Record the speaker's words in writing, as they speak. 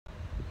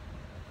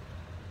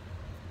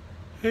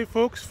Hey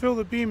folks, Phil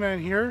the Bee Man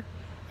here.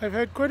 I've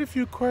had quite a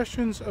few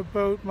questions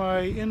about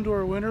my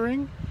indoor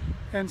wintering,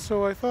 and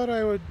so I thought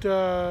I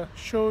would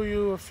show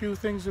you a few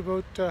things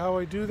about how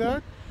I do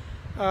that.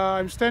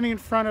 I'm standing in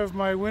front of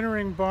my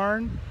wintering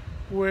barn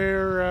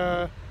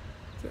where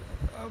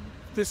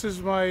this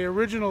is my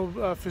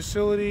original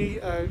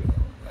facility. I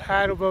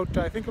had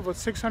I think about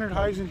 600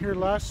 hives in here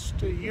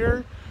last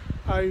year.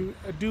 I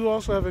do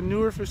also have a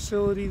newer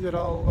facility that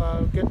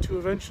I'll get to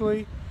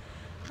eventually.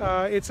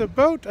 It's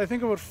I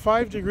think about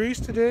 5 degrees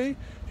today.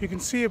 You can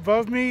see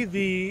above me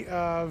the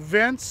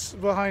vents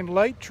behind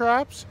light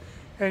traps,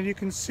 and you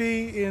can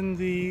see in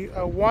the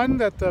one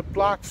that the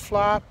black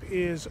flap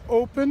is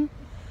open,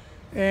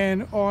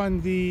 and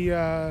on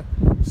the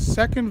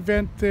second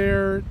vent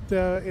there,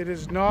 it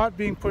is not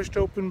being pushed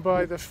open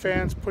by the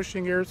fans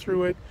pushing air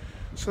through it.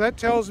 So that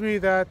tells me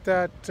that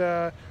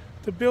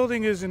the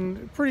building is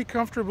in pretty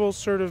comfortable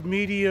sort of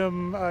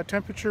medium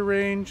temperature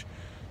range.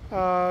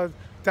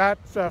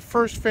 That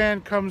first fan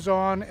comes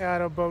on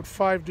at about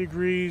 5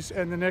 degrees,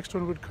 and the next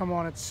one would come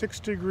on at 6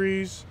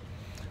 degrees.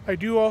 I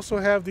do also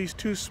have these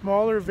two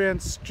smaller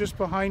vents just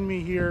behind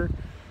me here,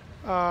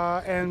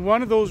 and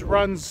one of those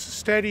runs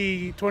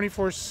steady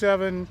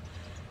 24/7,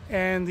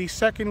 and the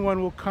second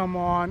one will come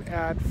on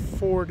at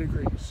 4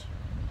 degrees.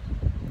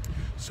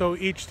 So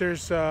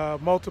there's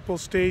multiple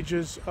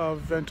stages of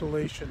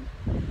ventilation.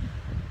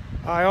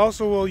 I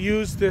also will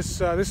use this,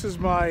 this is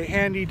my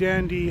handy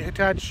dandy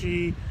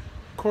Hitachi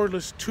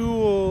cordless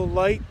tool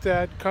light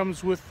that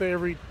comes with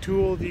every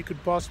tool that you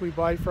could possibly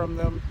buy from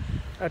them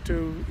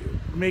to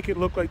make it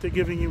look like they're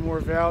giving you more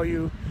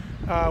value.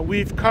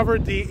 We've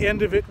covered the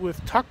end of it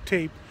with tuck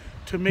tape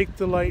to make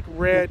the light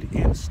red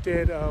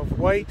instead of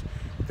white.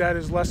 That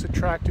is less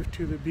attractive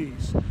to the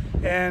bees.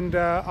 And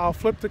I'll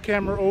flip the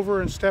camera over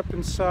and step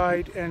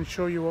inside and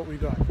show you what we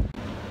got.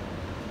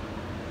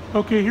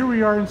 Okay, here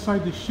we are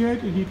inside the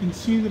shed, and you can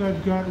see that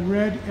I've got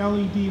red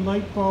LED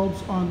light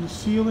bulbs on the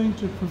ceiling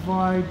to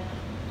provide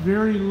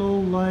very low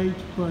light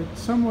but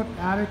somewhat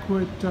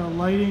adequate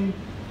lighting.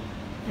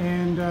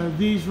 And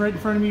these right in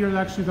front of me are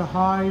actually the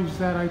hives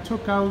that I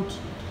took out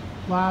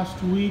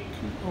last week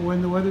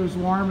when the weather was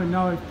warm, and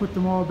now I've put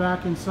them all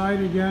back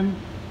inside again.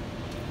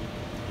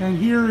 And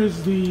here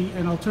is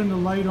and I'll turn the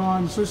light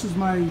on. So this is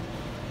my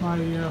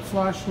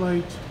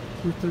flashlight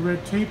with the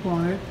red tape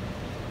on it.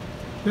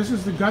 This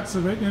is the guts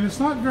of it, and it's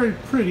not very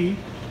pretty,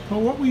 but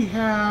what we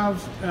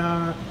have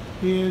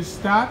is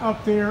that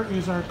up there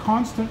is our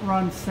constant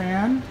run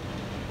fan,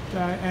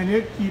 and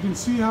you can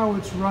see how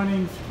it's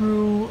running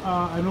through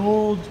an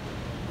old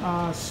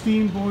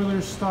steam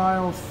boiler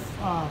style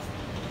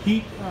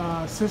heat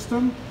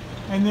system.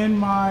 And then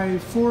my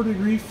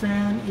 4-degree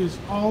fan is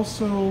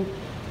also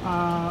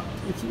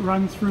it's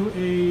run through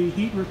a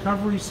heat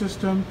recovery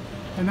system,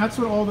 and that's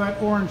what all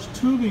that orange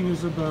tubing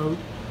is about.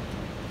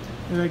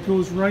 And that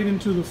goes right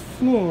into the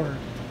floor,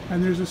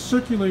 and there's a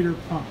circulator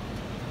pump,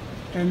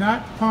 and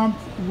that pump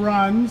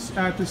runs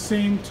at the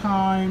same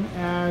time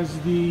as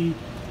the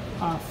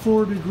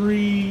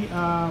 4-degree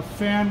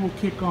fan will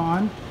kick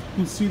on. You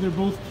can see they're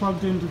both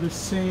plugged into the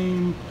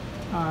same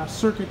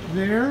circuit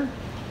there,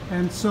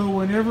 and so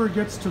whenever it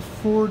gets to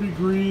 4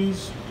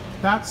 degrees,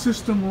 that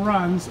system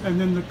runs,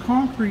 and then the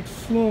concrete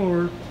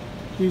floor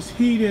is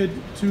heated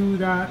to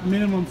that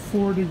minimum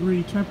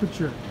 4-degree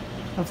temperature.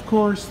 Of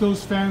course,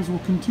 those fans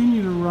will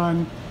continue to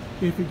run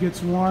if it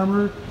gets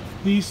warmer.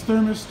 These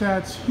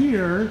thermostats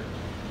here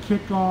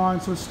kick on,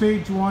 so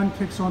stage 1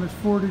 kicks on at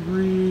 4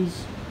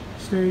 degrees,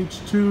 stage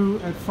 2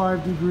 at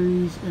 5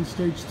 degrees, and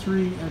stage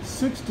 3 at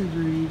 6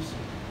 degrees.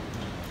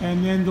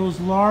 And then those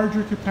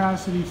larger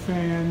capacity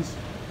fans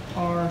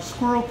are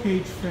squirrel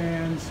cage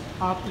fans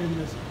up in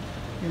the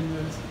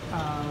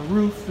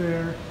roof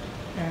there,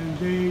 and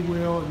they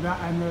will,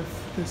 and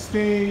the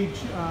stage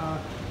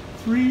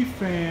 3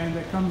 fan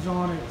that comes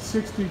on at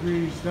 6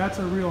 degrees, that's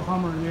a real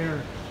hummer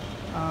there.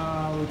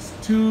 It's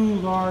 2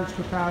 large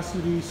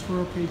capacity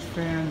squirrel cage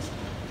fans,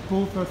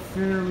 both at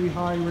fairly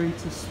high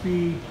rates of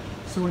speed.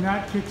 So when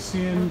that kicks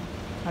in,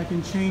 I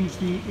can change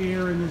the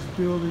air in this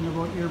building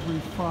about every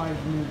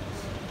 5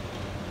 minutes.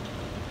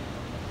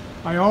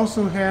 I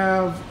also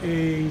have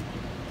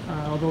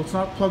although it's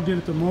not plugged in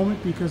at the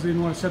moment because I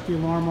didn't want to set the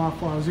alarm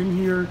off while I was in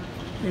here,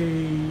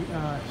 an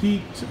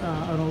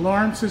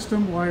alarm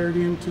system wired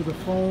into the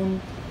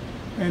phone,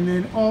 and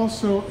then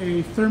also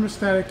a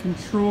thermostatic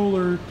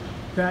controller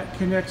that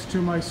connects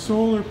to my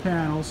solar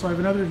panel. So I have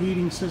another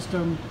heating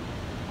system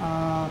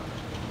up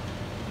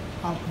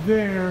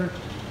there.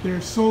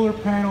 There's solar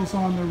panels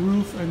on the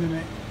roof, and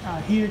then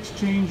a heat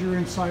exchanger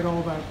inside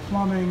all that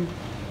plumbing,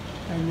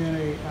 and then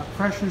a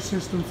pressure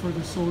system for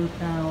the solar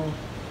panel.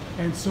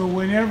 And so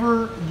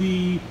whenever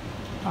the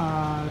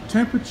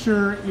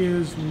temperature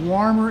is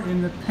warmer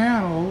in the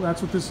panel,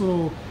 that's what this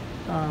little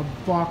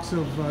box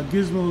of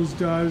gizmos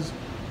does,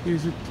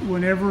 is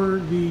whenever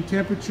the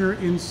temperature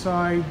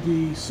inside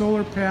the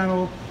solar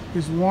panel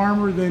is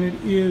warmer than it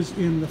is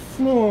in the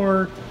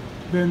floor,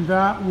 then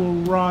that will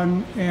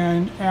run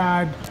and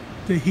add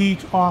the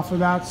heat off of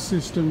that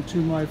system to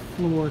my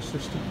floor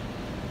system.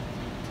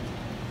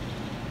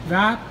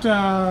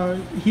 That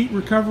heat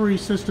recovery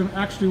system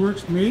actually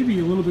works maybe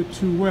a little bit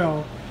too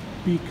well,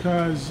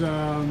 because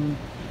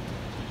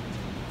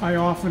I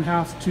often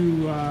have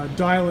to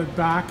dial it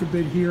back a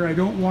bit here. I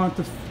don't want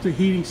the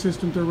heating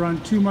system to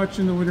run too much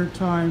in the winter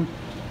time,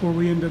 or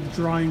we end up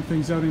drying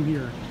things out in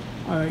here.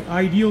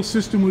 Ideal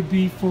system would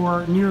be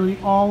for nearly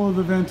all of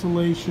the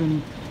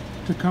ventilation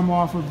to come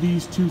off of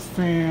these two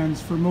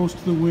fans for most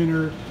of the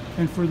winter,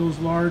 and for those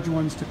large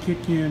ones to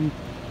kick in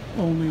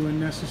only when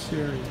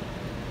necessary.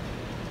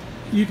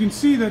 You can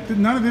see that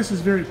none of this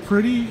is very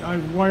pretty.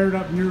 I've wired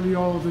up nearly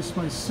all of this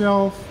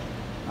myself.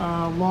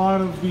 A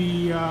lot of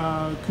the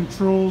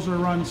controls are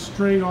run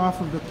straight off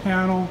of the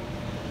panel.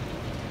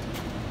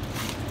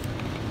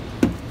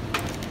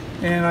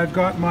 And I've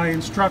got my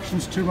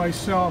instructions to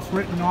myself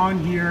written on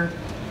here,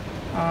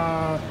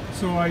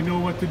 so I know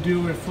what to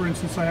do if, for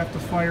instance, I have to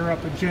fire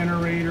up a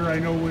generator. I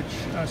know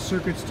which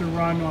circuits to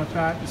run on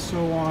that and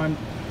so on.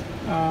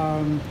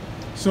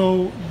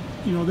 So,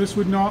 you know, this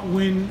would not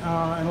win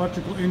an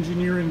electrical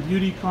engineering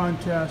beauty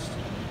contest,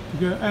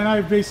 and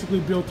I've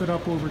basically built it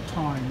up over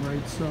time,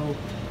 right? So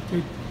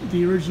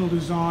the original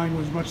design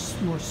was much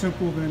more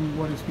simple than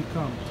what it's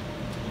become.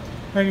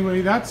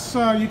 Anyway, that's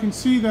you can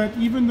see that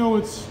even though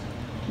it's,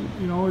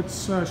 you know,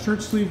 it's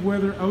shirt sleeve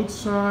weather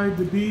outside,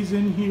 the bees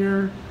in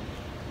here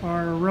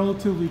are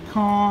relatively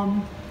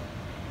calm.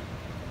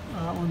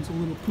 That one's a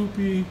little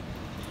poopy.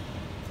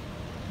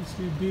 You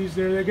see bees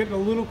there. They're getting a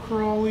little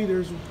crawly.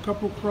 There's a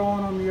couple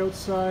crawling on the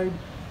outside.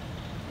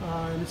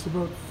 And it's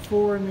about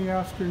 4 in the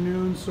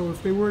afternoon, so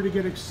if they were to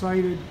get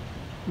excited,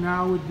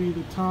 now would be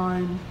the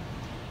time.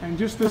 And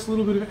just this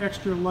little bit of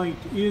extra light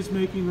is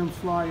making them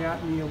fly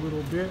at me a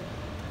little bit.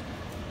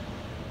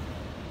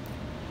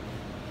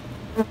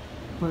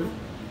 But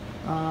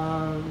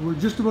we're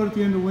just about at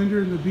the end of winter,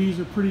 and the bees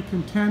are pretty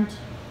content,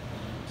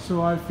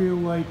 so I feel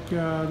like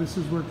this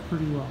has worked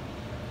pretty well.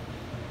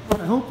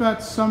 I hope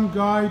that's some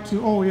guide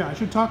to, oh yeah, I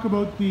should talk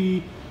about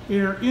the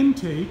air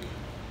intake.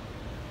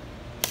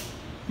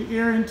 The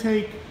air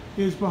intake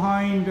is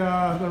behind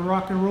the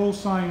rock and roll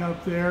sign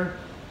up there.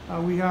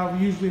 We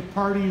have usually a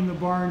party in the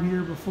barn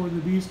here before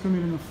the bees come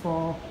in the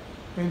fall.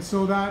 And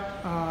so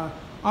that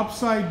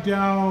upside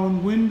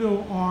down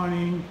window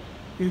awning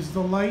is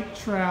the light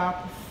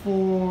trap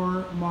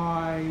for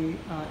my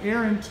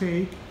air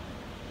intake.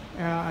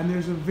 And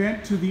there's a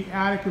vent to the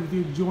attic of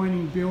the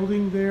adjoining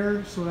building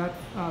there, so that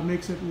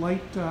makes it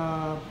light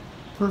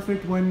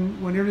perfect. When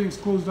everything's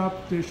closed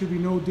up, there should be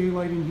no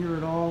daylight in here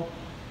at all.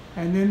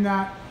 And then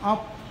that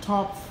up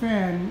top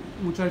fan,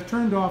 which I've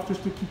turned off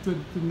just to keep the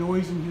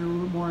noise in here a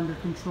little more under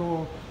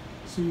control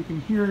so you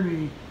can hear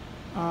me,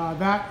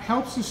 that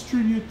helps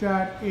distribute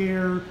that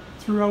air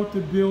throughout the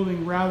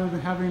building rather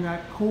than having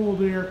that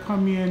cold air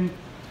come in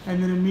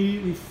and then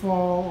immediately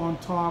fall on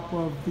top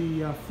of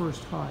the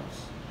first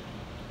hives.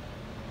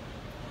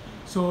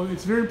 So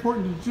it's very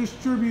important to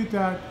distribute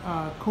that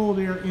cold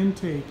air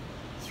intake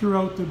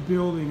throughout the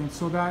building, and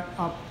so that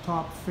up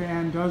top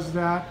fan does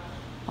that.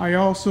 I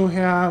also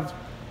have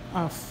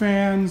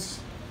fans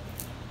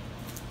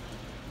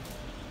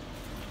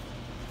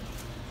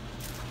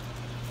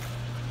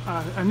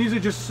and these are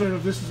just sort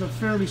of, this is a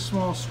fairly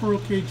small squirrel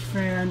cage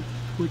fan,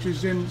 which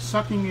is then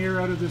sucking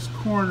air out of this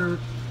corner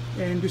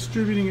and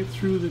distributing it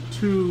through the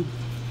tube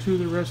to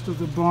the rest of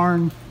the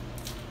barn.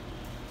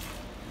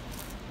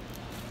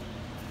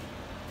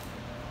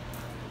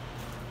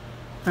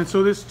 And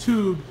so this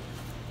tube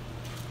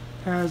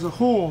has a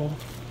hole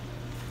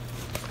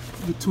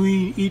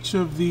between each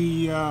of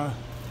the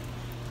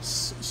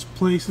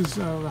places,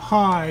 the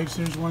hives.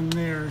 There's one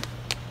there,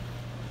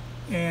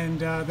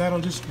 and that'll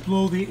just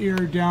blow the air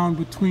down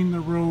between the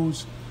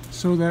rows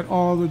so that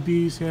all the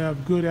bees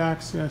have good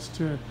access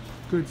to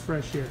good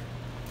fresh air.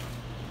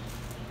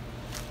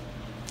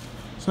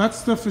 So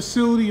that's the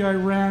facility I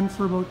ran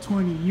for about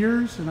 20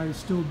 years, and I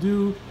still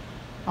do.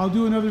 I'll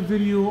do another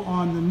video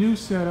on the new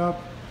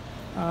setup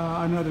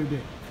another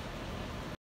day.